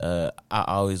I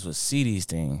always would see these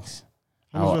things.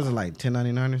 How much was it, like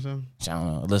 $10.99 or something? I don't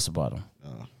know. Alyssa bought them.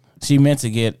 Oh. She meant to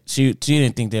get. She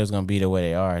didn't think they was gonna be the way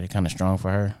they are. They're kind of strong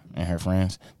for her and her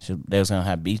friends. They was gonna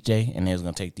have Beach Day, and they was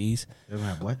gonna take these. They was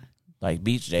gonna have what? Like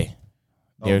Beach Day.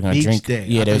 They were gonna Beach drink. Day.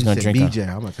 Yeah, they was gonna drink. BJ.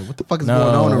 I'm gonna say, what the fuck is going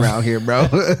on around here, bro?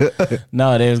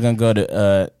 No, they was gonna go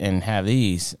to and have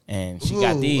these, and she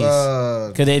got these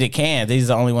because they the cans. These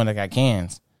are the only one that got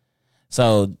cans.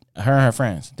 So her and her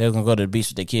friends, they was gonna go to the beach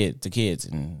with the kids,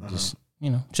 and just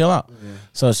chill out. Yeah.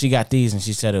 So she got these, and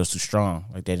she said it was too strong.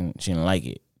 Like she didn't like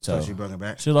it. So she brought it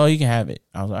back. She was like, "Oh, you can have it."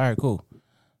 I was like, "All right, cool."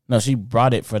 No, she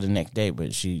brought it for the next day,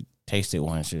 but she tasted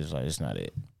one. And she was like, "It's not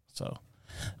it." So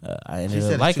I ended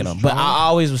up liking them. But I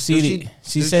always would see it.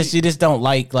 She said she just don't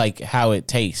like how it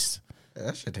tastes. Yeah,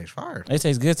 that shit tastes fire. It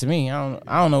tastes good to me. I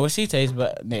don't know what she tastes,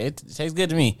 but it tastes good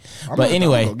to me. But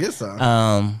anyway, go get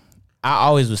some. I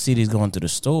always would see these going to the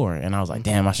store, and I was like,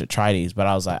 damn, I should try these. But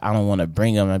I was like, I don't want to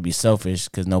bring them and be selfish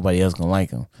because nobody else gonna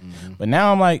like them. Mm-hmm. But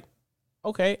now I'm like,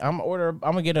 okay, I'm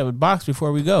gonna get a box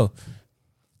before we go.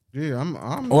 Yeah,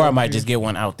 or I might just get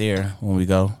one out there when we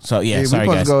go. So yeah, sorry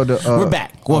guys. We're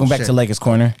back. Welcome back to Lakers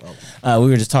Corner. We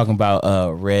were just talking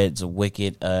about Red's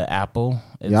Wicked Apple.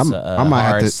 It's I'm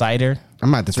hard cider.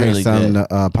 I'm about to take really some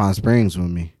to Palm Springs with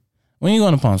me. When you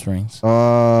going to Palm Springs?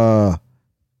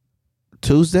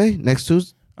 Tuesday, next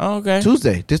Tuesday. Oh, okay.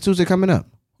 Tuesday, this Tuesday coming up.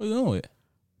 What you going with?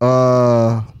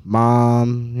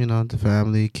 Mom, the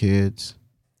family, kids,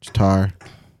 guitar.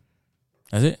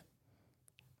 That's it.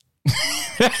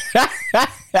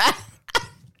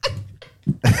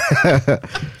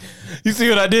 You see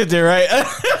what I did there, right?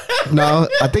 No,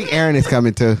 I think Aaron is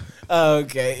coming too.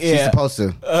 Okay, yeah. She's supposed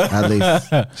to, at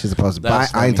least. She's supposed to.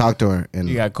 But I ain't talked to her. And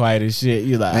you got quiet as shit.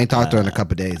 You like, I ain't talked to her in a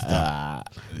couple of days, though.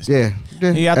 Yeah.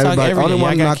 You got to talk every day. Only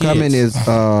one not coming is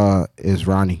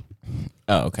Ronnie.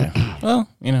 Oh, okay. Well,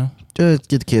 just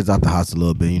get the kids out the house a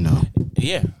little bit,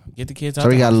 Yeah, get the kids out. So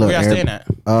we got a little. Where y'all staying at?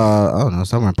 I don't know,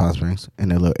 somewhere in Palm Springs,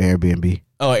 in a little Airbnb.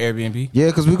 Oh, Airbnb. Yeah,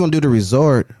 because we're gonna do the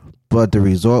resort, but the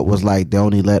resort was like they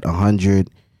only let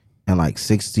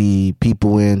 160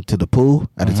 people into the pool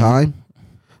at a time.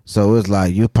 So it was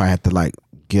like you probably have to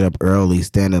get up early,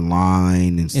 stand in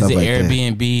line and stuff like that. Is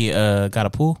the Airbnb got a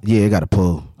pool? Yeah, it got a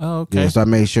pool. Oh, okay. Yeah, so I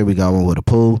made sure we got one with a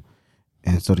pool,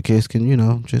 and so the kids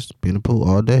can just be in the pool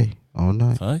all day, all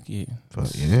night. Fuck you.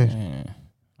 Yeah.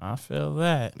 I feel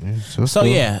that. Yeah, so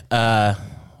yeah,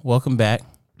 welcome back,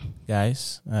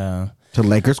 guys. To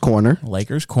Lakers Corner.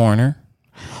 Lakers Corner.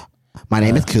 My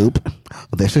name is Coop.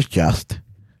 This is Just.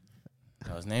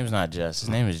 No, his name's not Just. His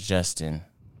name is Justin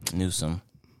Newsom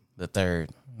the third.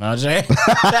 No, Jay.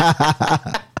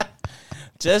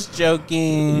 Just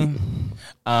joking.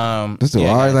 This is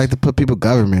why I like to put people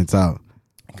governments out.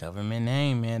 Government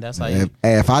name, man. That's like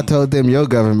if I told them your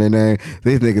government name,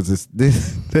 these niggas is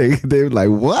they were like,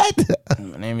 what?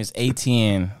 My name is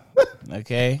ATN.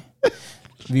 Okay.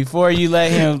 Before you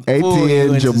let him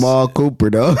ATN Jamal Cooper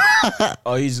though.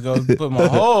 Oh, you just gonna put my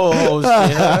whole shit,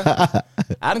 huh?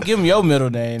 I don't give him your middle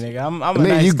name, nigga. I'm a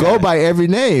nice you guy. Go by every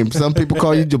name. Some people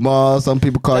call you Jamal, some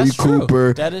people call you true.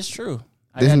 Cooper. That is true.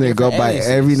 This nigga go by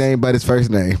every name but his first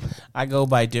name. I go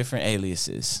by different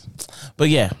aliases. But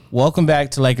yeah, welcome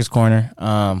back to Lakers Corner.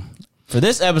 For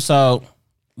this episode,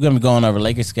 we're gonna be going over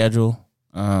Lakers schedule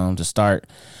to start.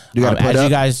 You got to as you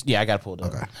guys, yeah, I got to pull it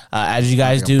up. Okay. As you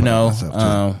guys do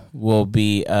know, we'll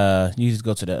be. You just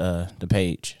go to the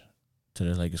page, to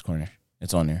the Lakers Corner.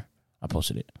 It's on there. I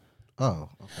posted it. Oh,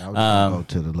 okay. I was gonna go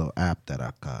to the little app that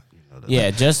I got.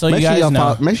 Just so you guys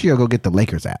know. Make sure you go get the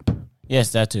Lakers app.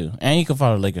 Yes, that too, and you can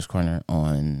follow Lakers Corner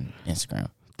on Instagram.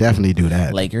 Definitely do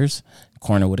that. Lakers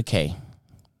Corner with a K,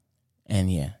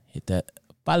 and yeah, hit that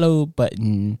follow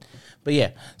button. But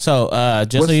yeah, so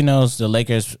just so you know, the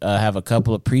Lakers have a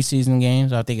couple of preseason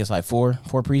games. I think it's like four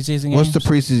preseason games. What's the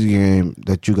preseason game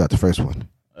that you got the first one?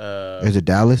 Is it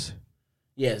Dallas?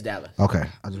 Yeah, it's Dallas. Okay,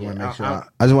 I just want to make sure. I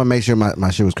just want to make sure my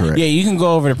shit was correct. Yeah, you can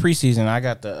go over the preseason. I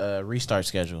got the restart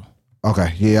schedule.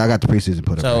 Okay, yeah, I got the preseason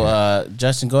put up. So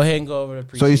Justin, go ahead and go over the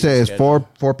preseason. So you say it's schedule.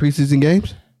 four preseason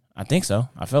games? I think so.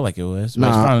 I felt like it was, but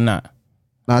it's probably not.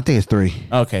 No, I think it's 3.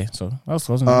 Okay, so that was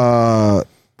close enough.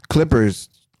 Clippers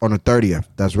on the 30th.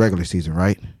 That's regular season,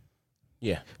 right?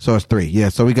 Yeah. So it's 3. Yeah.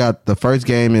 So we got the first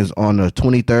game is on the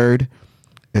 23rd.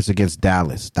 It's against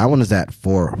Dallas. That one is at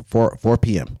 4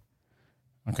 p.m.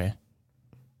 Okay.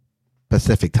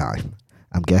 Pacific time.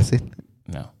 I'm guessing.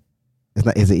 No. It's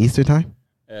not. Is it Eastern time?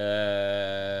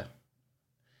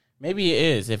 Maybe it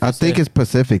is. I think it's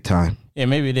Pacific time. Yeah,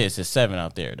 maybe it is. It's 7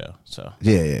 out there though. So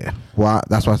yeah. Well,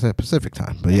 that's why I said Pacific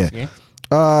time. But yeah.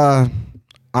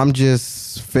 I'm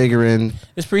just figuring.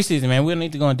 It's preseason, man. We don't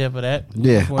need to go in depth of that.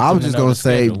 Yeah, I was just gonna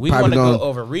say we want to go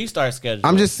over restart schedule.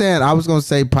 I'm just saying I was gonna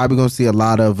say probably gonna see a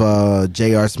lot of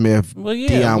J.R. Smith,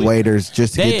 Dion Waiters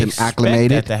just to get them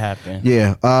acclimated. That to happen.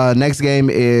 Yeah. Next game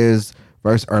is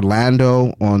versus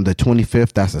Orlando on the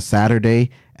 25th. That's a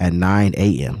Saturday at 9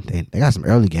 a.m. They got some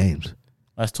early games.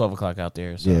 That's 12 o'clock out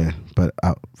there. So. Yeah, but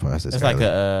for us, it's like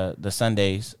the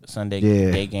Sunday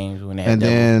day games when they have. And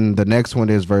then the next one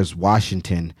is versus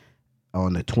Washington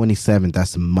on the 27th.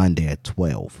 That's a Monday at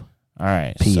 12. All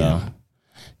right, p.m. So,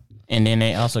 and then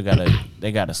they also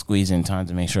gotta squeeze in time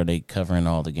to make sure they covering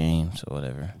all the games or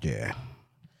whatever. Yeah.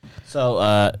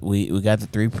 So we got the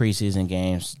 3 preseason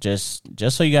games. Just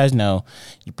so you guys know,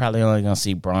 you're probably only gonna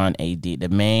see Bron, AD, the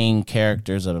main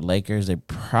characters of the Lakers. They're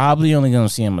probably only gonna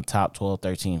see them a top 12,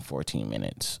 13, 14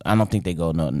 minutes. I don't think they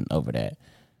go nothing over that.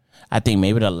 I think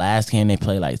maybe the last game they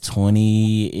play like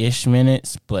 20-ish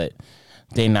minutes, but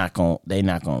they're not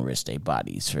gonna risk their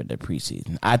bodies for the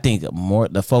preseason. I think more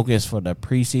the focus for the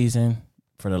preseason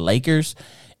for the Lakers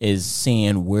is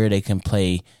seeing where they can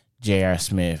play J.R.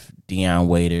 Smith, Dion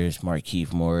Waiters,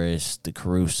 Markieff Morris, the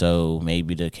Caruso,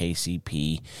 maybe the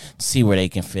KCP, see where they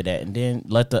can fit at, and then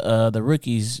let the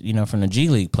rookies, from the G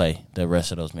League play the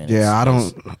rest of those minutes. Yeah,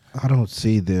 I don't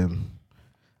see them.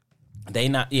 They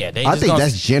not. Yeah, they. I think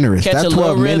that's generous. That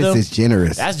 12 minutes is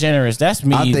generous. That's generous. That's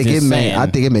me. I think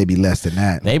it may be less than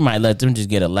that. They might let them just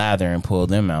get a lather and pull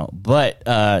them out. But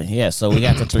yeah, so we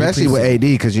got the 3 especially with AD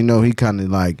because he kind of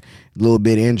like a little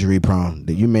bit injury prone.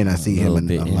 That you may not see him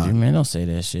in a lot. Man, don't say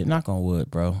that shit. Knock on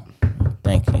wood, bro.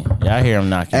 Thank you. Yeah, I hear him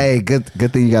knocking. Hey, good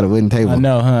thing you got a wooden table. I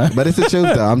know, huh? But it's the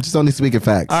truth though. I'm just only speaking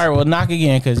facts. All right, well, knock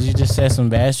again because you just said some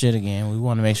bad shit again. We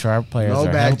want to make sure our players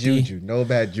are healthy. No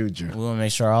bad juju. We want to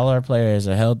make sure all our players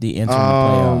are healthy entering the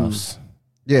playoffs.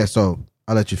 Yeah, so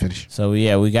I'll let you finish. So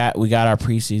yeah, we got our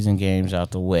preseason games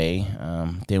out the way.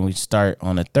 Then we start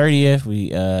on the 30th.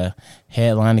 We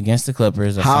headline against the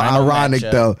Clippers. How ironic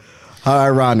though. How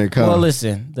ironic, huh? Well,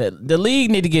 listen, the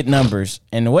league need to get numbers,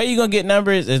 and the way you're gonna get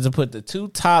numbers is to put the 2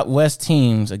 top West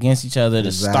teams against each other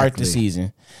to start the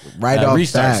season,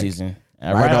 restart season,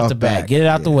 right off the bat, get it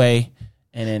out the way,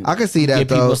 and then I can see that get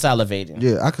people salivating.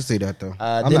 Yeah, I can see that though.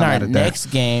 Then our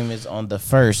next game is on the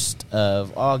 1st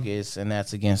of August, and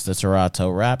that's against the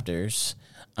Toronto Raptors.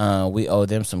 We owe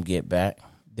them some get back.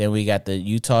 Then we got the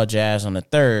Utah Jazz on the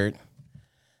 3rd.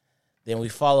 Then we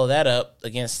follow that up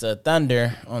against the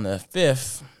Thunder on the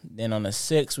 5th. Then on the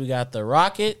 6th, we got the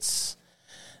Rockets.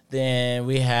 Then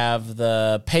we have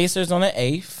the Pacers on the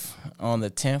 8th. On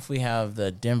the 10th, we have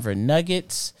the Denver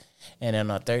Nuggets. And then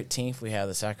on the 13th, we have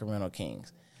the Sacramento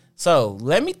Kings. So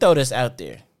let me throw this out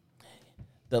there.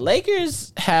 The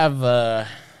Lakers have,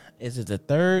 is it the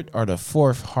 3rd or the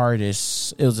 4th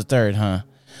hardest? It was the 3rd, huh?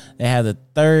 They have the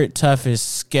 3rd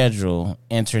toughest schedule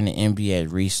entering the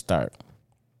NBA restart.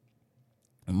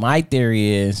 My theory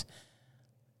is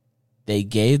they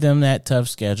gave them that tough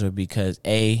schedule because,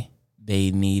 A,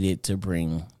 they needed to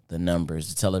bring the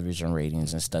numbers, the television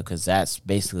ratings and stuff, because that's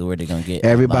basically where they're going to get.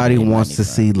 Everybody wants to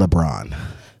see LeBron.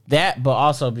 That, but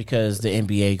also because the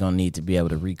NBA going to need to be able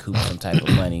to recoup some type of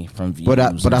money from views. But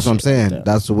that's what I'm saying.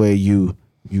 That's the way you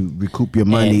recoup your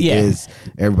money is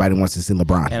everybody wants to see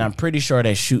LeBron. And I'm pretty sure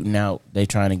they're shooting out. They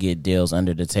trying to get deals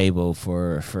under the table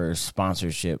for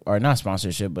sponsorship, or not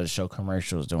sponsorship, but show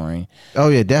commercials during. Oh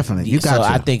yeah, definitely. So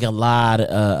I think a lot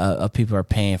of people are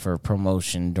paying for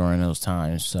promotion during those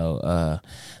times. So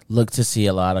look to see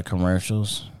a lot of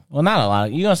commercials. Well, not a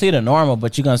lot. You're gonna see the normal,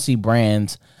 but you're gonna see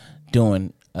brands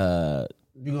doing. You're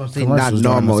gonna see not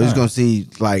normal. You're gonna see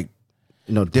like.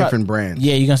 Different brands.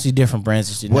 Yeah, you're going to see different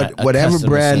brands. Whatever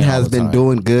brand has been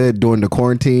doing good during the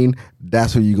quarantine,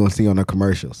 that's who you're going to see on the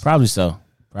commercials. Probably so.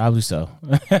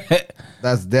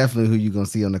 That's definitely who you're going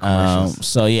to see on the commercials.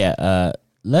 So, yeah,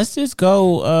 let's just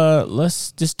go.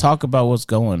 Let's just talk about what's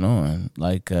going on,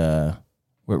 like with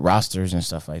rosters and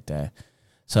stuff like that.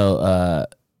 So,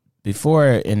 before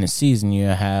in the season, you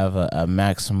have a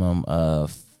maximum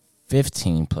of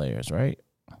 15 players, right?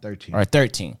 13. Or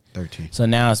 13. So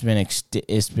now it's been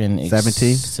 17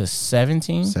 to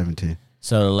 17. 17.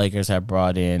 So the Lakers have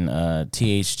brought in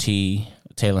THT,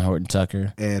 Taylor Horton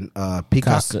Tucker, and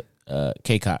Peacock,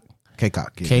 K-Cock,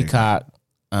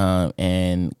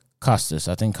 and Costas.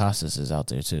 I think Costas is out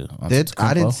there too.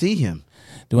 I didn't see him.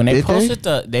 When they posted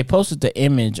the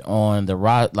image on the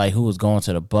like who was going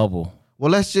to the bubble.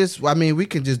 Well, we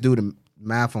can just do the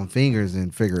math on fingers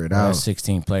and figure it out.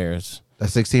 16 players.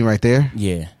 That's 16 right there?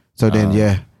 Yeah. So then,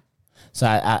 So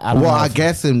I don't know. I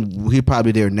guess he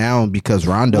probably there now because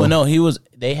Rondo. Well, no, he was.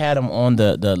 They had him on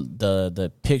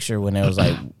the picture when it was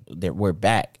like that we're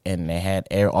back, and they had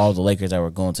all the Lakers that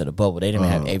were going to the bubble. They didn't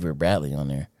have Avery Bradley on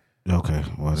there. Okay,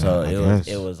 well, so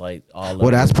it was like all.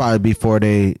 Well, that's probably before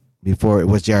it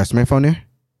was J.R. Smith on there.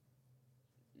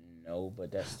 No,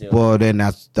 but that's still. Well, then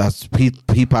that's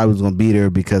he probably was gonna be there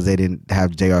because they didn't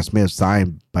have J.R. Smith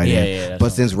signed by then. Yeah.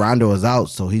 But since Rondo is out,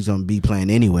 so he's gonna be playing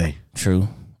anyway. True.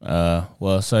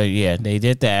 Well, so yeah, they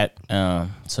did that.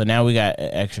 So now we got an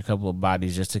extra couple of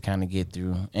bodies just to kind of get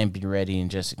through and be ready,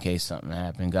 and just in case something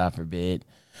happened, God forbid.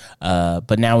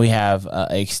 But now we have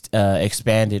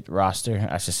expanded roster.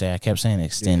 I should say. I kept saying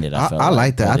extended. I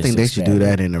like that. I think they should do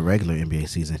that in the regular NBA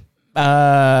season.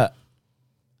 I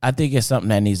think it's something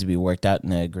that needs to be worked out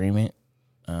in the agreement,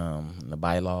 the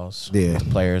bylaws, yeah, the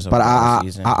players. But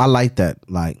I like that,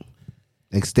 like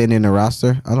extending the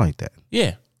roster. I like that.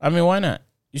 Yeah, I mean, why not?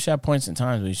 You should have points and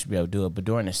times where you should be able to do it, but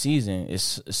during the season,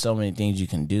 it's so many things you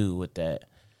can do with that.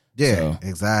 Yeah, so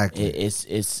exactly. It's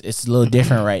a little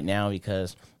different right now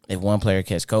because if one player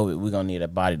catches COVID, we're gonna need a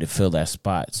body to fill that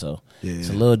spot. So it's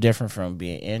a little different from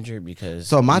being injured because.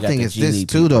 So my thing is this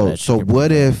too, though. So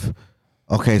what if?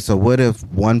 Okay, so what if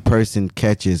one person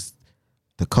catches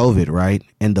the COVID right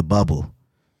in the bubble?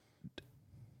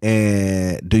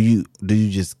 And do you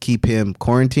just keep him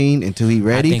quarantined until he's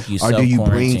ready, or do you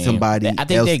bring somebody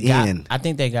else in? I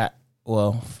think they got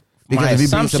because if you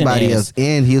bring somebody else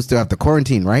in, he'll still have to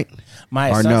quarantine, right? My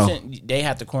assumption they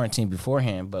have to quarantine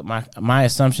beforehand, but my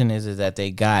assumption is that they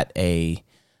got a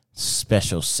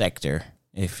special sector.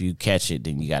 If you catch it,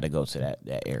 then you got to go to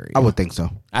that area. I would think so.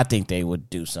 I think they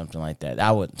would do something like that.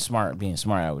 Being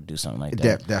smart, I would do something like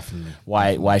that. Definitely.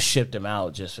 Why ship them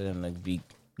out just for them to be?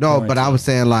 No, but I was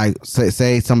saying like,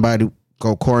 say somebody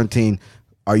go quarantine.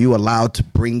 Are you allowed to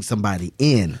bring somebody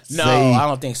in? No, I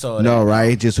don't think so. No,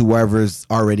 right? Just whoever's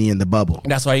already in the bubble.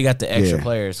 That's why you got the extra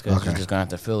players because you're just gonna have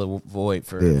to fill a void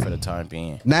for the time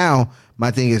being. Now,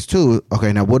 my thing is too.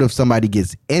 Okay, now what if somebody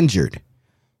gets injured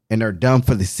and they're done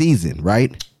for the season?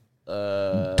 Right?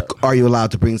 Are you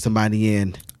allowed to bring somebody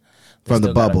in from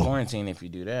the bubble? Quarantine if you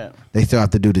do that. They still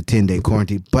have to do the 10-day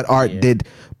quarantine. But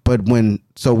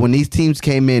when these teams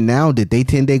came in now, did they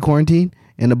 10-day quarantine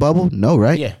in the bubble? No,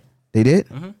 right? Yeah. They did?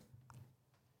 Mm-hmm.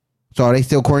 So are they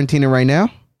still quarantining right now?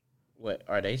 What,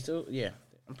 are they still? Yeah.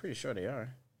 I'm pretty sure they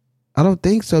are. I don't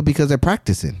think so because they're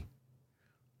practicing.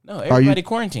 No, everybody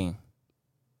quarantined.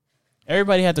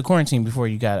 Everybody had to quarantine before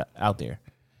you got out there.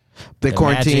 They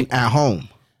quarantine at home.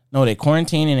 No, they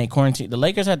quarantine and they quarantine. The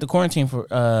Lakers had to quarantine for,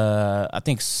 I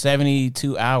think,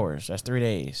 72 hours. That's 3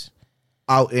 days.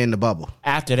 Out in the bubble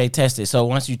after they tested. So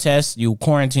once you test, you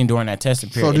quarantine during that testing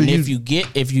period.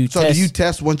 So do you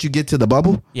test once you get to the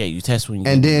bubble? Yeah, you test when you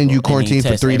and then you quarantine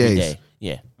for 3 days. Day.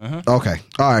 Yeah. Uh-huh. Okay.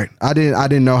 All right. I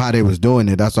didn't know how they was doing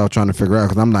it. That's what I was trying to figure out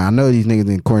because I'm like, I know these niggas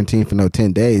in quarantine for no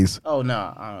 10 days. Oh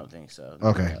no, I don't think so.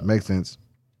 Okay, makes sense.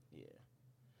 Yeah.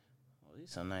 Well,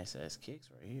 these some nice ass kicks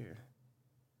right here.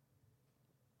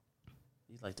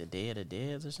 These like the Day of the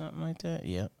Deads or something like that.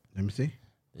 Yep. Let me see.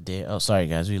 The dead. Oh, sorry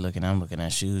guys. I'm looking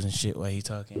at shoes and shit while he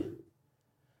talking.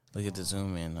 Look at the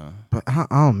zoom in. But I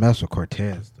don't mess with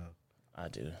Cortez though. I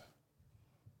do.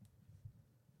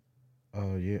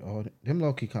 Oh yeah. Oh, them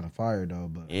low key kind of fire though,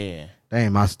 but yeah, they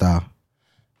ain't my style.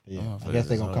 Yeah, I guess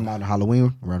they gonna come out in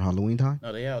Halloween around Halloween time.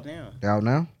 No, they out now. They out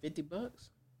now. $50.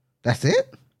 That's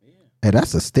it. Yeah. Hey,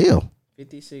 that's a steal.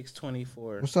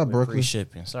 $56.24. What's up, Berkeley? Free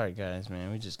shipping. Sorry guys, man.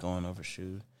 We just going over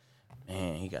shoes.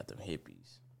 Man, he got them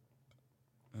hippies.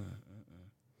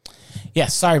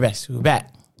 Yes, sorry, Bex. We're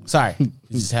back. Sorry. We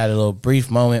just had a little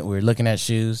brief moment. We were looking at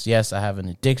shoes. Yes, I have an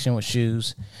addiction with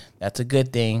shoes. That's a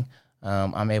good thing.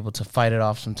 I'm able to fight it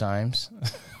off sometimes.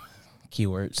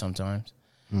 Keyword sometimes.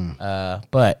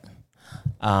 But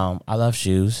I love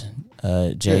shoes.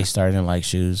 Jay starting to like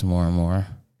shoes more and more.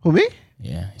 Who, me?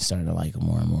 Yeah, he's starting to like them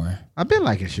more and more. I've been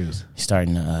liking shoes. He's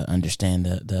starting to understand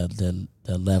the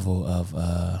level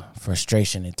of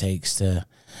frustration it takes to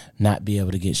not be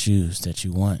able to get shoes that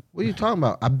you want. What are you talking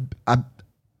about?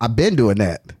 I've been doing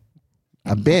that.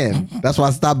 That's why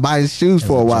I stopped buying shoes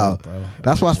for a while. Joke,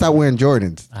 that's why I stopped wearing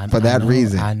Jordans for that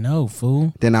reason. I know,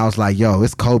 fool. Then I was like, yo,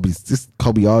 it's Kobe's. It's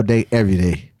Kobe all day, every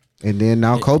day. And then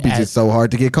now Kobe's is so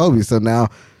hard to get Kobe. So now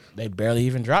they barely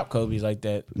even drop Kobe's like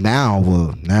that. Now,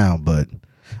 but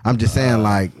I'm just saying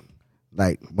like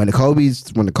when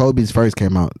the Kobe's first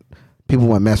came out, people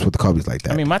wouldn't mess with the Kobe's like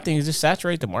that. I mean, my thing is just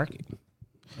saturate the market.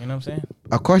 You know what I'm saying?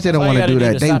 Of course they don't want to do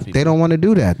that. They don't want to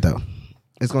do that though.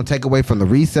 It's going to take away from the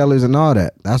resellers and all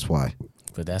that. That's why.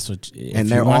 But that's what. And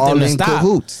they're all in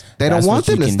cahoots. They don't want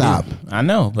them to stop. I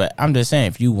know, but I'm just saying,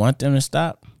 if you want them to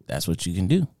stop, that's what you can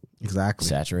do. Exactly.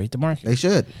 Saturate the market. They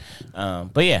should.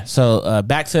 But yeah, so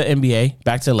back to NBA,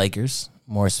 back to Lakers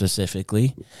more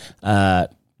specifically.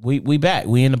 We back.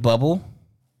 We in the bubble.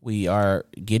 We are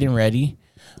getting ready.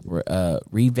 We're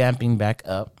revamping back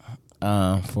up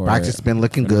for practice. Been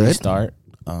looking good. Start.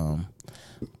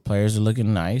 Players are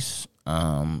looking nice.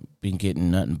 Been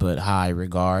getting nothing but high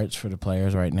regards for the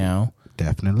players right now.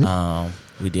 Definitely.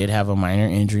 We did have a minor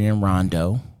injury in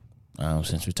Rondo.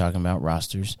 Since we're talking about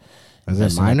rosters. Is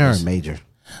it minor or major?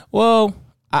 Well,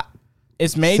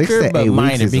 it's major but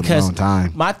minor because a long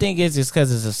time. My thing is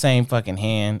because it's the same fucking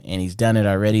hand and he's done it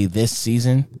already this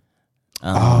season.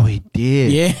 He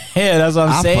did. Yeah, that's what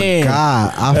I'm saying.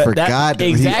 I forgot that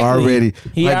exactly.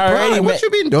 He already. Bro, what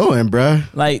you been doing, bro?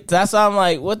 Like that's why I'm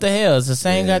like, what the hell? It's the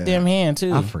same goddamn hand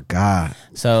too. I forgot.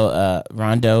 So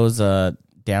Rondo's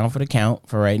down for the count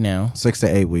for right now. 6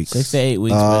 to 8 weeks. 6 to 8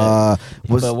 weeks.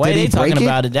 But why are they talking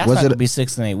about it? That's not going to be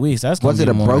 6 to 8 weeks. That's was it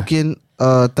a broken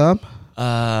thumb?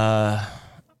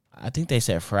 I think they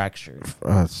said fractured.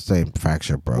 Same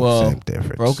fracture, bro. Same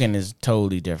difference. Broken is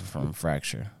totally different from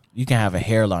fracture. You can have a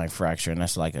hairline fracture, and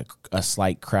that's like a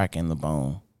slight crack in the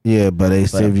bone. Yeah, but they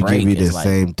said you give you the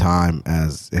same time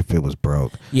as if it was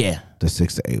broke. Yeah. The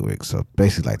 6 to 8 weeks. So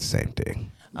basically like the same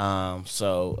thing. He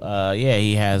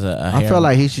has I feel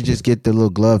like he should just get the little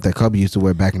glove that Kobe used to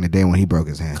wear back in the day when he broke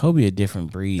his hand. Kobe a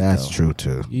different breed. That's true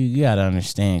too. You gotta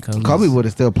understand. Kobe would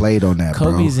have still played on that.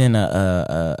 Kobe's bro. in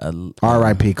a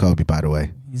R.I.P. Kobe, by the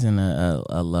way. He's in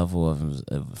a level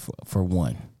of for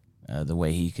one, the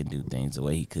way he can do things, the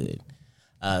way he could.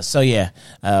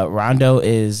 Rondo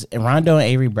and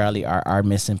Avery Bradley are our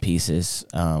missing pieces.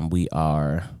 We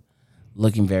are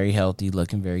looking very healthy,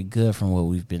 looking very good from what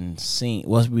we've been seeing.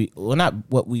 Not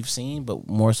what we've seen, but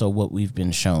more so what we've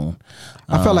been shown.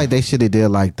 I felt like they should have did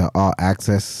like the all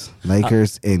access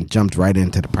Lakers and jumped right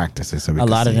into the practices. So a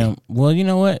lot of them. Well, you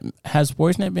know what? Has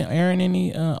Sportsnet been airing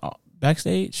any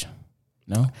backstage?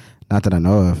 No. Not that I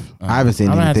know of. I haven't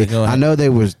seen anything. I know they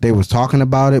was talking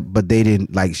about it, but they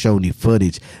didn't like show any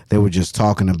footage. They were just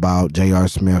talking about J.R.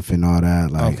 Smith and all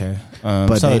that. Like, okay.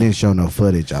 But they didn't show no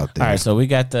footage out there. All right, so we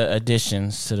got the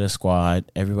additions to the squad.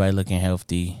 Everybody looking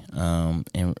healthy,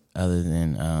 and other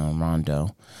than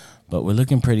Rondo, but we're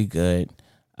looking pretty good.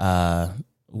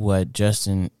 What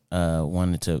Justin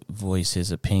wanted to voice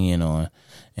his opinion on,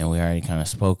 and we already kind of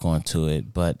spoke onto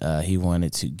it, but he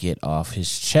wanted to get off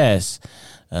his chest.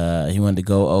 He wanted to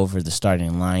go over the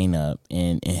starting lineup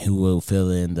and who will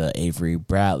fill in the Avery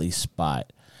Bradley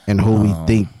spot. And who we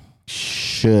think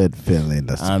should fill in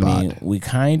the spot. I mean, we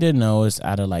kind of know it's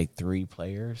out of like 3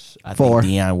 players. I 4.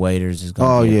 think Deion Waiters is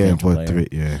going to be a bench player. 3,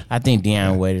 yeah. I think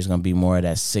Deion Waiters is going to be more of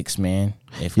that 6 man.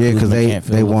 Because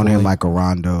they want him like a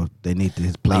Rondo. They need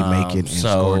his playmaking and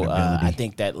scoring ability. I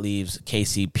think that leaves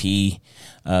KCP,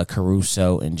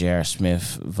 Caruso, and J.R.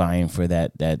 Smith vying for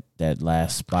that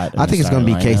last spot. I think it's going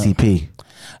to be KCP.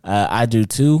 I do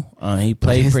too. He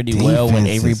played pretty well when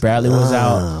Avery Bradley was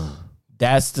out.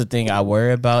 That's the thing I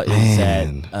worry about is that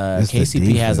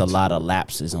KCP has a lot of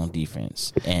lapses on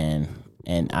defense, and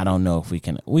I don't know if we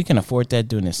can afford that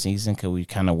during the season because we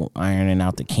kind of ironing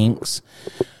out the kinks.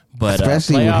 But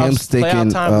especially with him sticking,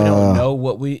 playoff time, we don't know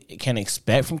what we can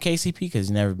expect from KCP because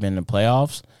he's never been in the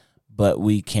playoffs. But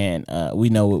we can, we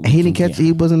know what he didn't catch.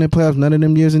 He wasn't in the playoffs none of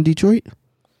them years in Detroit.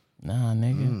 Nah,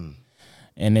 nigga.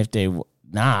 And if they.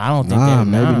 I don't think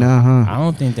maybe not, huh? I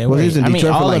don't think they were. He was in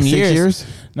Detroit for like 6 years.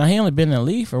 No, he only been in the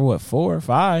league for what, 4 or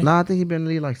 5? No, I think he been in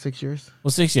the league like 6 years.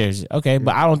 Well, 6 years. Okay,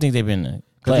 but I don't think they've been in the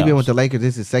because he been with the Lakers.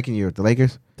 This is his 2nd year with the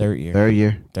Lakers. Third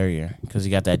year. Because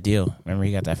he got that deal. Remember,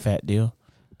 he got that fat deal.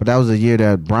 But that was the year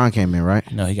that Bron came in,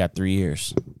 right? No, he got 3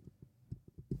 years.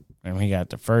 Remember, he got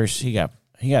the first. He got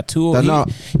 2.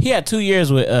 He had 2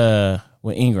 years with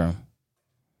Ingram.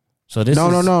 So this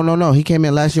No. He came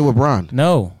in last year with Bron.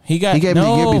 No, he came in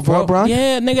the year before Bron.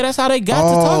 Yeah, nigga, that's how they got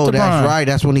to talk to Bron. That's right.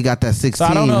 That's when he got that 16. So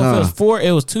I don't know if it was 4.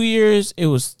 It was 2 years. It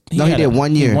was he did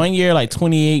 1 year. 1 year, like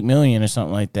 $28 million or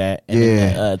something like that. And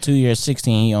then, 2 years,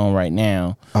 16 he on right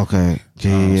now. Okay.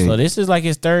 Yeah. So this is like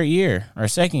his 3rd year or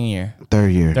 2nd year.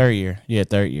 3rd year. 3rd year. Yeah,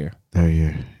 3rd year. 3rd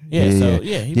year.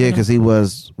 Yeah. Because he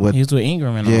was with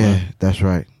Ingram and all that. Yeah, that's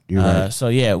right. You're right. So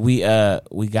yeah, we got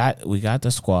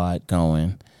the squad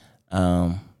going.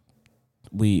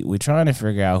 We trying to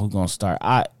figure out who's gonna start.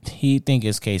 He think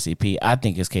it's KCP. I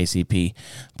think it's KCP,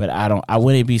 but I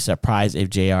wouldn't be surprised if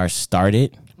JR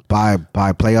started by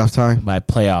playoff time. By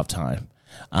playoff time,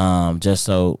 just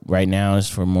so right now it's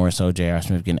for more so JR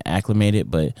Smith getting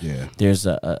acclimated, but there's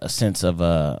a sense of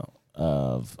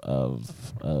now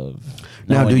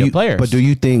do you players. But do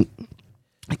you think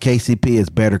KCP is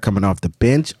better coming off the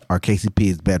bench or KCP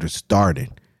is better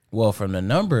starting? Well, from the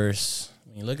numbers,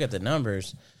 when you look at the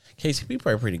numbers, KCP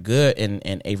played pretty good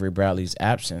in Avery Bradley's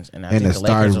absence, and I think the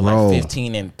Lakers are like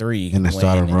 15-3 in the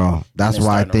starting role. That's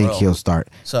why I think he'll start.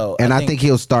 So, and I think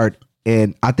he'll start,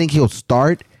 and I think he'll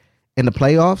start in the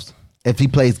playoffs if he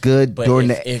plays good during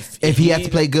if he has to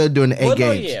play good during the 8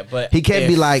 games. But he can't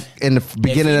be like in the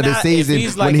beginning of the season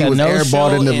when he was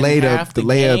airballed in the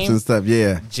layups and stuff.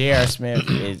 Yeah, J.R. Smith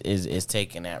is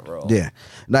taking that role. Yeah,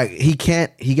 like he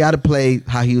can't. He got to play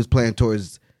how he was playing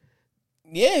towards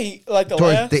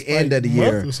the end of the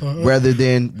year, rather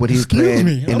than what he was playing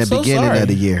in the beginning of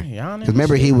the year. Because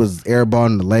remember, he was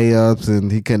airballing the layups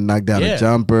and he couldn't knock down a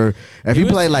jumper. If he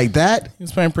played like that, he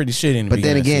was playing pretty shitty. But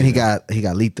then again, he got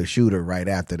lethal shooter right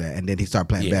after that, and then he started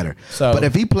playing better. But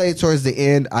if he played towards the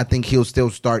end, I think he'll still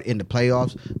start in the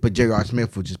playoffs. But J.R.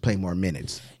 Smith will just play more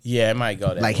minutes. Yeah, it might go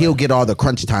that way. Like, he'll get all the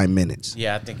crunch time minutes.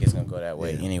 Yeah, I think it's going to go that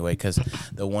way anyway, because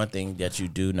the one thing that you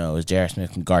do know is J.R.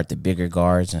 Smith can guard the bigger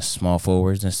guards and small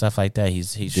forwards and stuff like that.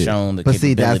 He's shown the capabilities. But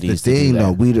see, that's the thing,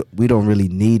 though. We don't really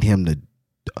need him to,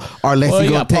 or unless he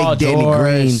going to take Danny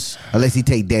Green. Unless he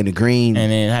take Danny Green.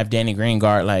 And then have Danny Green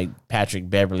guard like Patrick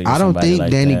Beverly. I don't think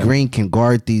like Danny Green can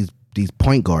guard these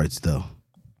point guards, though.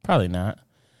 Probably not.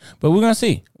 But we're gonna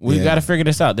see. We got to figure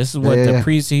this out. This is what the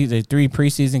 3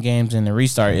 preseason games and the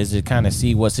restart is, to kind of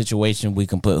see what situation we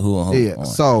can put who and who on.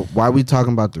 So why are we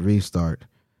talking about the restart?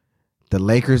 The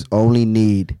Lakers only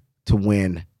need to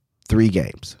win 3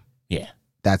 games. Yeah,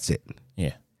 that's it.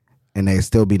 Yeah, and they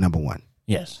still be number 1.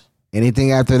 Yes.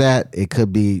 Anything after that, it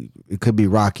could be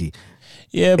rocky.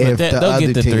 Yeah, but they'll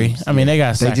get the 3. I mean, they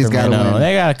got Sacramento.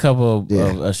 They got a couple of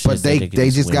shits. But they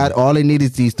just got all they need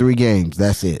is these 3 games.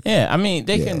 That's it. Yeah, I mean,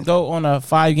 they can go on a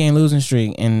 5-game losing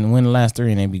streak and win the last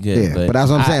 3 and they be good. Yeah, but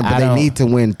that's what I'm saying. But they need to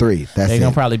win 3. That's They're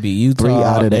gonna probably beat Utah. 3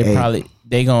 out of the 8.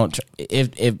 They gonna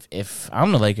if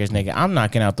I'm the Lakers, nigga, I'm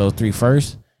knocking out those 3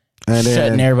 first, and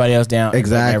shutting everybody else down.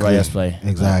 Exactly. Everybody else play.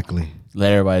 Exactly.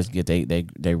 Let everybody get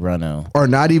they run on, or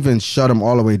not even shut them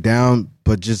all the way down,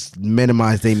 but just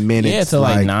minimize their minutes. Yeah, to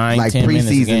like 9, 10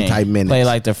 preseason type minutes. Play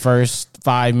like the first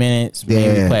 5 minutes,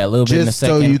 maybe play a little bit in the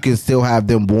second, so you can still have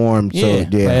them warm. Play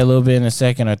a little bit in the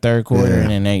second or third quarter, and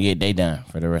then they done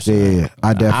for the rest. of the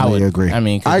I definitely agree. I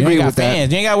mean, I agree with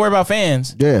fans. You ain't got to worry about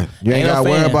fans. Yeah, you ain't got to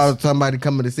worry about somebody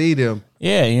coming to see them.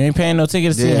 Yeah, you ain't paying no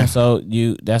ticket to see them, so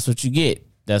that's what you get.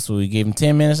 That's what we gave him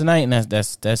 10 minutes a night, and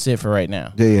that's it for right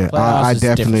now. Yeah, I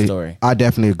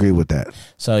definitely agree with that.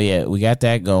 So yeah, we got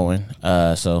that going.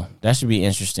 So that should be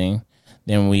interesting.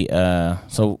 Then we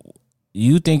so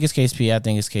you think it's KCP, I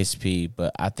think it's KCP,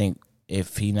 but I think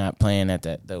if he not playing at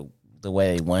the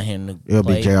way they want him to it'll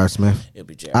play, be J.R. Smith. It'll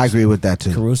be J.R. I agree with that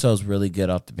too. Caruso's really good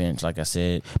off the bench, like I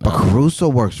said. But Caruso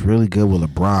works really good with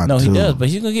LeBron. No, he does, but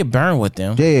he's gonna get burned with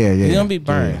them. Yeah. He's gonna be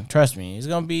burned. Yeah. Trust me, it's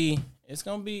gonna be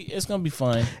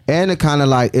fun. And it kind of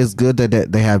like, it's good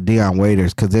that they have Dion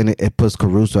Waiters, because then it puts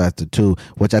Caruso at the 2,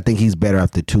 which I think he's better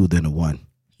at the 2 than the 1.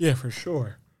 Yeah, for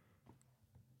sure.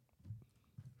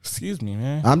 Excuse me,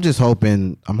 man. I'm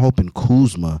hoping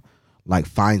Kuzma like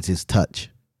finds his touch.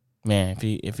 Man,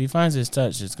 if he finds his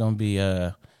touch, it's gonna be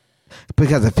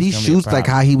because if he shoots like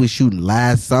how he was shooting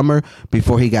last summer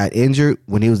before he got injured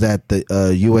when he was at the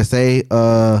USA.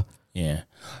 Yeah.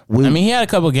 I mean, he had a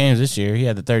couple of games this year. He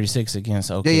had the 36 against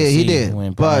OKC. Yeah, he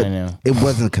did. But it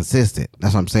wasn't consistent.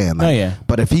 That's what I'm saying. Like,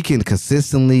 but if he can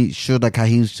consistently shoot like how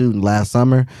he was shooting last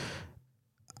summer,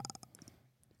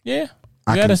 I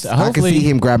can see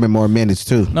him grabbing more minutes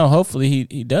too. No, hopefully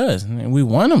he does. We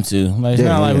want him to. Like, it's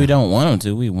not like we don't want him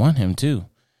to. We want him to.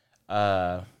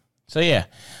 So yeah,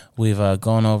 we've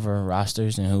gone over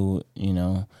rosters and who,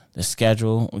 the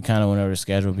schedule. We kind of went over the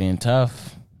schedule being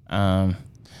tough.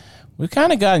 We've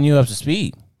kind of gotten you up to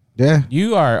speed. Yeah.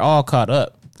 You are all caught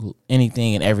up.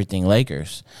 Anything and everything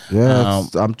Lakers. Yeah.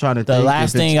 I'm trying to think. The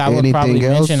last thing I would probably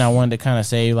mention, I wanted to kind of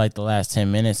say like the last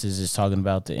 10 minutes is just talking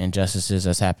about the injustices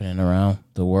that's happening around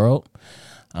the world.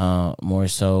 More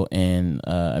so in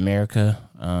America.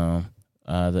 The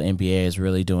NBA is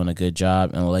really doing a good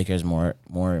job, and the Lakers, more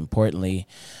importantly,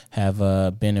 have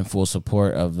been in full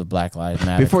support of the Black Lives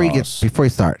Matter Before you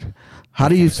start, how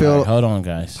do you feel? Hold on,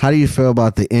 guys. How do you feel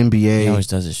about the NBA? He always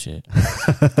does this shit.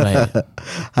 Go ahead.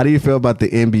 How do you feel about the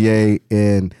NBA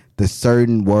and the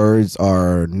certain words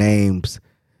or names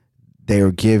they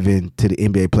were given to the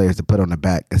NBA players to put on the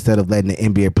back instead of letting the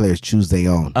NBA players choose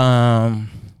their own?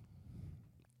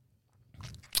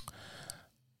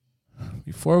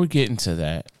 Before we get into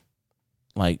that,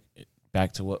 like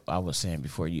back to what I was saying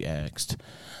before you asked,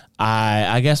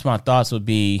 I guess my thoughts would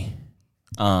be,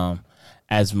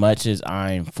 as much as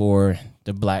I'm for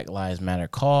the Black Lives Matter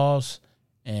cause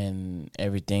and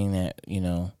everything that,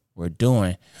 we're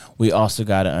doing, we also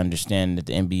got to understand that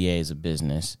the NBA is a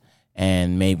business,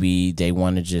 and maybe they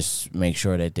want to just make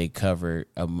sure that they cover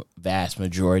a vast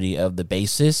majority of the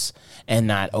basis and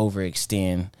not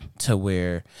overextend to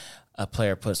where a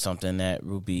player puts something that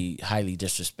would be highly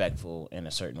disrespectful in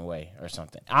a certain way or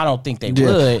something. I don't think they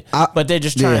would, but they're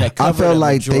just trying to cover. I feel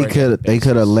like they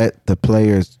could have let the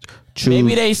players choose.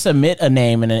 Maybe they submit a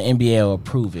name and an NBA will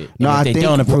approve it. No, I think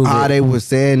don't approve how they were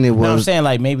saying it was. No, I'm saying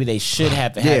like maybe they should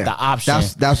have had the option.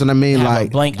 That's what I mean. Have like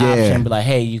a blank option, be like,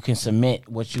 hey, you can submit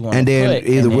what you want, and then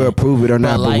either we'll approve it or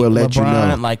not, but we'll let LeBron,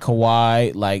 you know. Like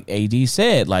Kawhi, like AD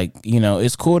said, like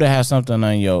it's cool to have something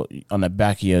on the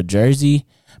back of your jersey.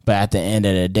 But at the end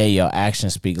of the day, your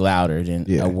actions speak louder than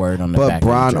a word on the back. But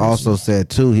Bron also said,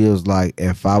 too, he was like,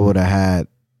 if I would have had,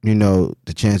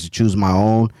 the chance to choose my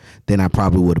own, then I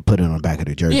probably would have put it on the back of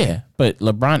the jersey. Yeah, but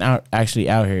LeBron out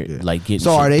here, like, getting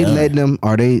So are they done. letting them,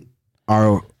 are the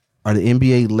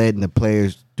NBA letting the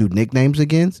players do nicknames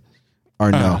again? Or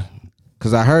no?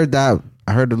 Because I heard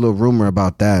a little rumor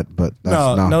about that, but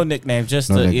that's no nicknames. Just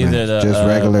either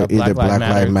regular, either Black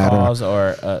Lives Matter cause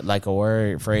or like a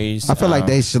word phrase. I feel like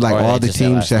they should all the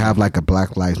teams should have like a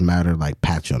Black Lives Matter like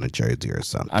patch on the jersey or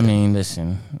something. I mean,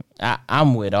 listen,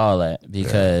 I'm with all that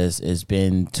because it's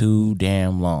been too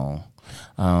damn long,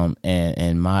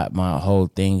 and my whole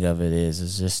thing of it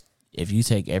is just if you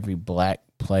take every black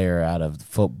player out of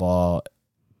football,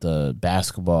 the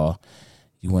basketball,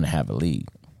 you wouldn't have a league.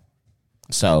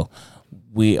 So.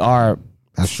 We are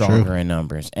stronger in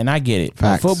numbers, and I get it.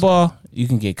 In football, you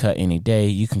can get cut any day.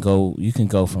 You can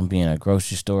go from being a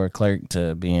grocery store clerk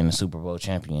to being a Super Bowl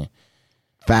champion.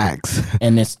 Facts,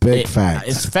 and it's big facts.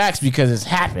 It's facts because it's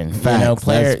happened. Facts.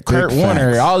 Kurt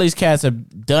Warner, all these cats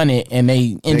have done it, and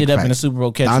they ended up in the Super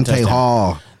Bowl catching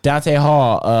Dante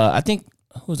Hall. I think.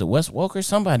 Who was it? Wes Welker?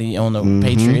 Somebody on the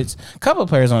Patriots. A couple of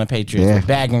players on the Patriots were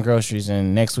bagging groceries,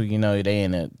 and next week, they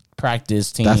in a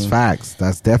practice team. That's facts.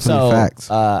 That's definitely facts.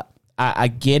 I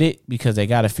get it because they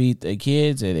got to feed the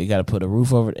kids and they got to put a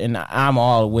roof over it, and I'm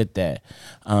all with that.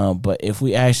 But if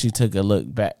we actually took a look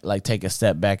back, like take a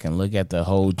step back and look at the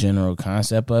whole general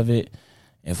concept of it,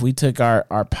 if we took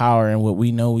our power and what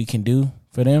we know we can do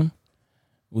for them,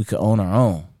 we could own our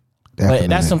own. Definitely. But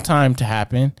that's some time to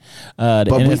happen. The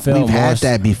NFL we've had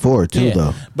that before too,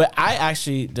 though. But I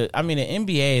actually, the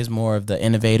NBA is more of the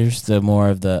innovators. The more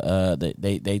of they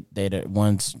the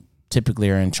ones typically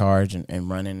are in charge and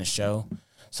running the show.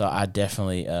 So I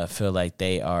definitely feel like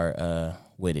they are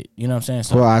with it. You know what I'm saying?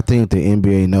 So, well, I think the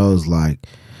NBA knows, like,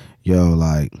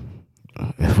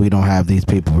 if we don't have these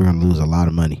people, we're gonna lose a lot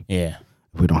of money. Yeah.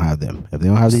 If we don't have them, if they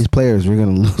don't have these players, we're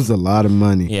gonna lose a lot of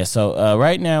money. Yeah. So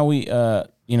right now we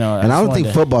and I don't think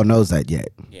football knows that yet.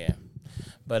 Yeah.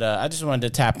 But I just wanted to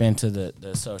tap into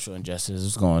the social injustice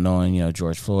that's going on.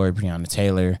 George Floyd, Breonna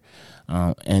Taylor,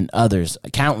 and others.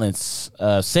 Countless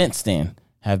since then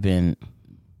have been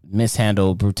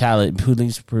mishandled,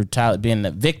 police brutality, being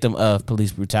the victim of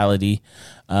police brutality.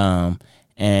 And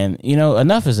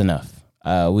enough is enough.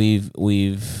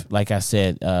 We've like I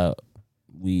said,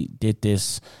 we did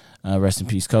this. Rest in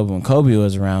peace, Kobe. When Kobe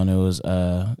was around, it was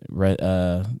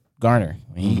Garner.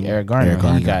 Eric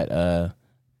Garner. He got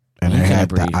and they had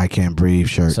the I Can't Breathe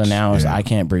shirt. So now it's I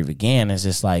Can't Breathe again. It's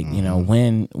just like,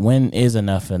 when is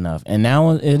enough? And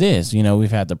now it is.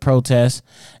 We've had the protests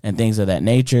and things of that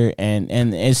nature, and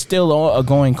it's still a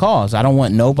going cause. I don't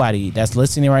want nobody that's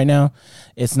listening right now.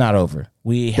 It's not over.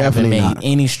 We haven't made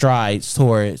any strides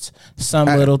towards some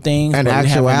little things. And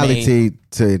actuality,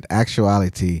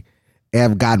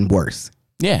 have gotten worse.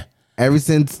 Yeah. Ever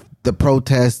since the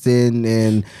protesting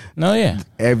and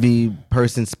every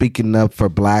person speaking up for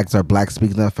blacks or blacks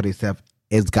speaking up for themselves,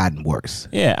 it's gotten worse.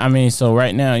 Yeah, so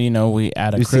right now, we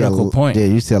at a critical point. Yeah,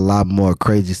 you see a lot more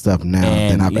crazy stuff now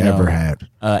than I've ever had.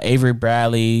 Avery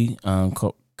Bradley,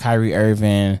 Kyrie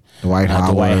Irving, Dwight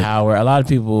Howard. A lot of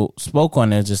people spoke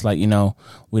on it, just like, we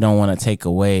don't want to take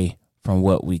away from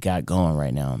what we got going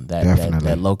right now.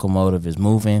 That locomotive is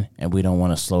moving, and we don't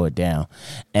want to slow it down.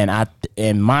 And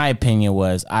in my opinion,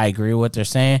 I agree with what they're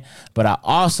saying, but I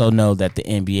also know that the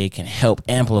NBA can help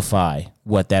amplify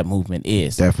what that movement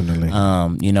is. Definitely.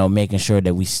 Making sure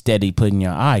that we steady putting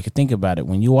your eye. You can think about it.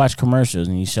 When you watch commercials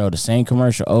and you show the same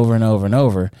commercial over and over and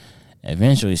over,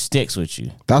 eventually it sticks with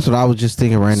you. That's what I was just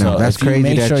thinking right now. That's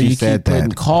crazy that you said that.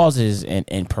 Putting causes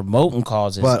and promoting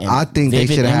causes. But I think they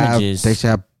should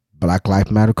have Black Lives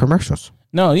Matter commercials.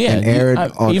 No, yeah. And aired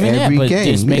on even every that, but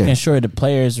game. Just making sure the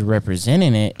players are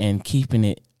representing it and keeping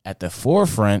it at the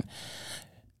forefront,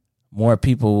 more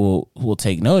people will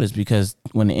take notice, because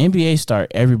when the NBA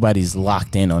starts, everybody's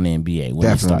locked in on the NBA when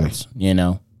it starts,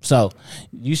 So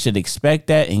you should expect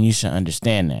that, and you should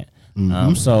understand that.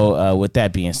 So with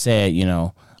that being said,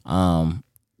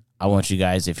 I want you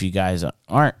guys, if you guys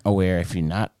aren't aware, if you're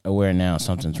not aware now,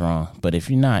 something's wrong. But if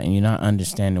you're not, and you're not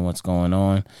understanding what's going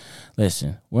on,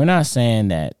 listen, we're not saying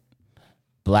that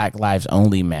Black lives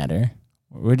only matter.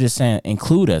 We're just saying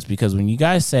include us, because when you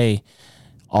guys say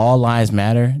all lives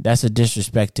matter, that's a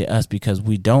disrespect to us, because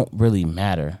we don't really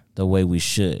matter the way we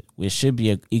should. It should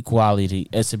be equality.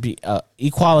 It should be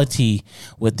equality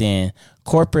within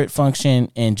corporate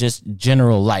function and just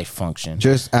general life function.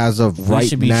 Just as of right now, we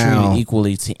should be treated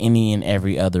equally to any and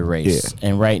every other race. Yeah.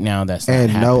 And right now, that's not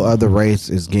happening. No other race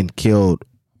is getting killed.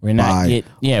 We're not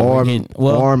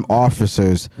armed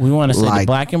officers. We want to say the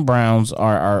black and browns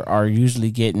are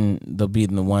usually they'll be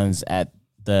the ones at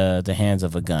the hands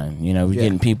of a gun. We're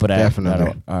getting people that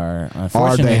are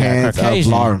unfortunately the hands of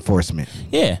law enforcement.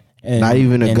 Yeah. And, not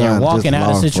even a gun. They're walking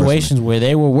out of situations where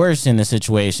they were worse in the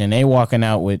situation. They walking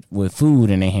out with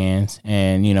food in their hands,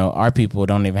 and our people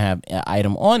don't even have an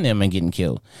item on them and getting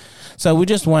killed. So we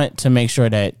just want to make sure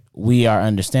that we are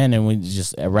understanding. We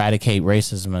just eradicate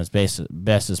racism as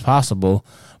best as possible,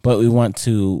 but we want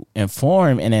to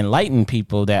inform and enlighten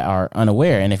people that are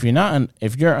unaware. And if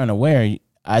you're unaware,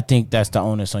 I think that's the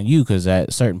onus on you, because at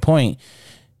a certain point,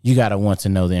 you got to want to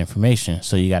know the information.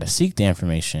 So you got to seek the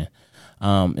information.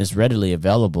 It's readily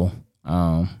available.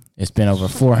 It's been over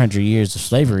 400 years of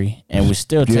slavery, and we're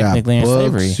still technically in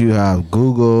slavery. You have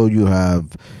Google, you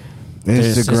have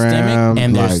Instagram,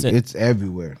 and it's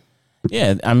everywhere.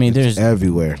 Yeah, I mean, there's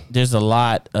everywhere. There's a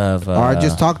lot of. Or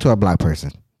just talk to a black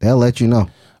person; they'll let you know.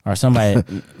 Or somebody.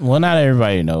 Well, not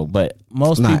everybody know, but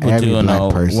most people do know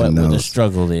what the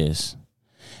struggle is.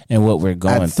 And what we're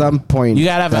going at some point, you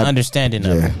gotta have an understanding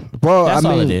of it. Well, that's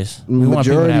all it is. We want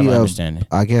people to have an understanding.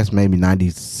 I guess maybe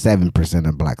 97%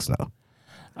 of blacks know.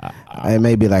 It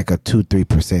may be like a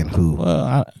 2-3% who.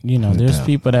 Well, there's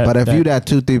people that. But if you that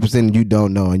 2-3% you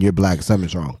don't know and you're black,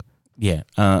 something's wrong. Yeah,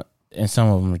 and some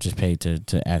of them are just paid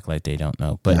to act like they don't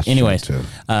know. But anyways,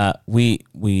 we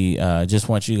just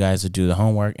want you guys to do the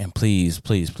homework, and please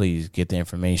get the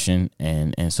information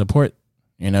and support.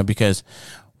 Because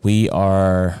we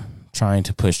are trying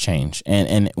to push change,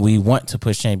 and we want to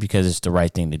push change because it's the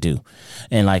right thing to do.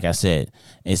 And like I said,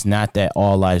 it's not that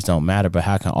all lives don't matter, but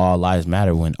how can all lives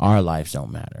matter when our lives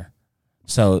don't matter?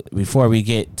 So before we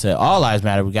get to all lives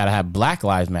matter, we got to have Black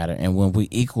lives matter. And when we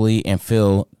equally and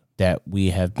feel that we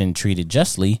have been treated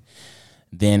justly,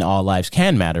 then all lives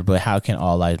can matter. But how can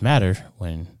all lives matter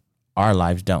when our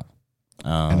lives don't?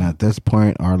 And at this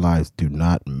point, our lives do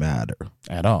not matter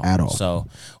at all. So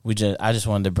I just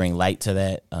wanted to bring light to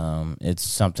that. It's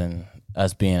something,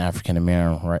 us being African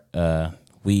American,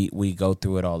 we go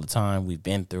through it all the time. We've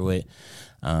been through it.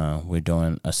 We're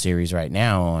doing a series right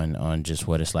now on just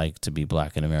what it's like to be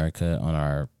Black in America on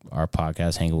our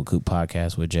podcast, Hanging with Coop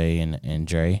podcast with Jay and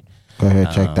Dre. Go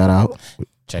ahead, check that out.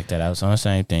 Check that out. It's on the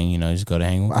same thing. Just go to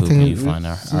Hang with Coop and you find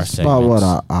our segments. About what,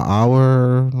 an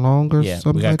hour longer? Yeah,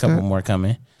 we got a couple more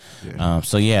coming.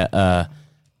 Yeah.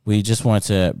 We just want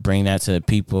to bring that to the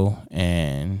people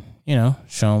and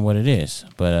show them what it is.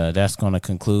 But that's going to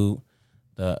conclude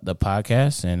the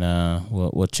podcast, and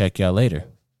we'll check y'all later.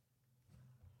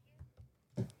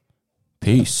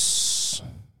 Peace.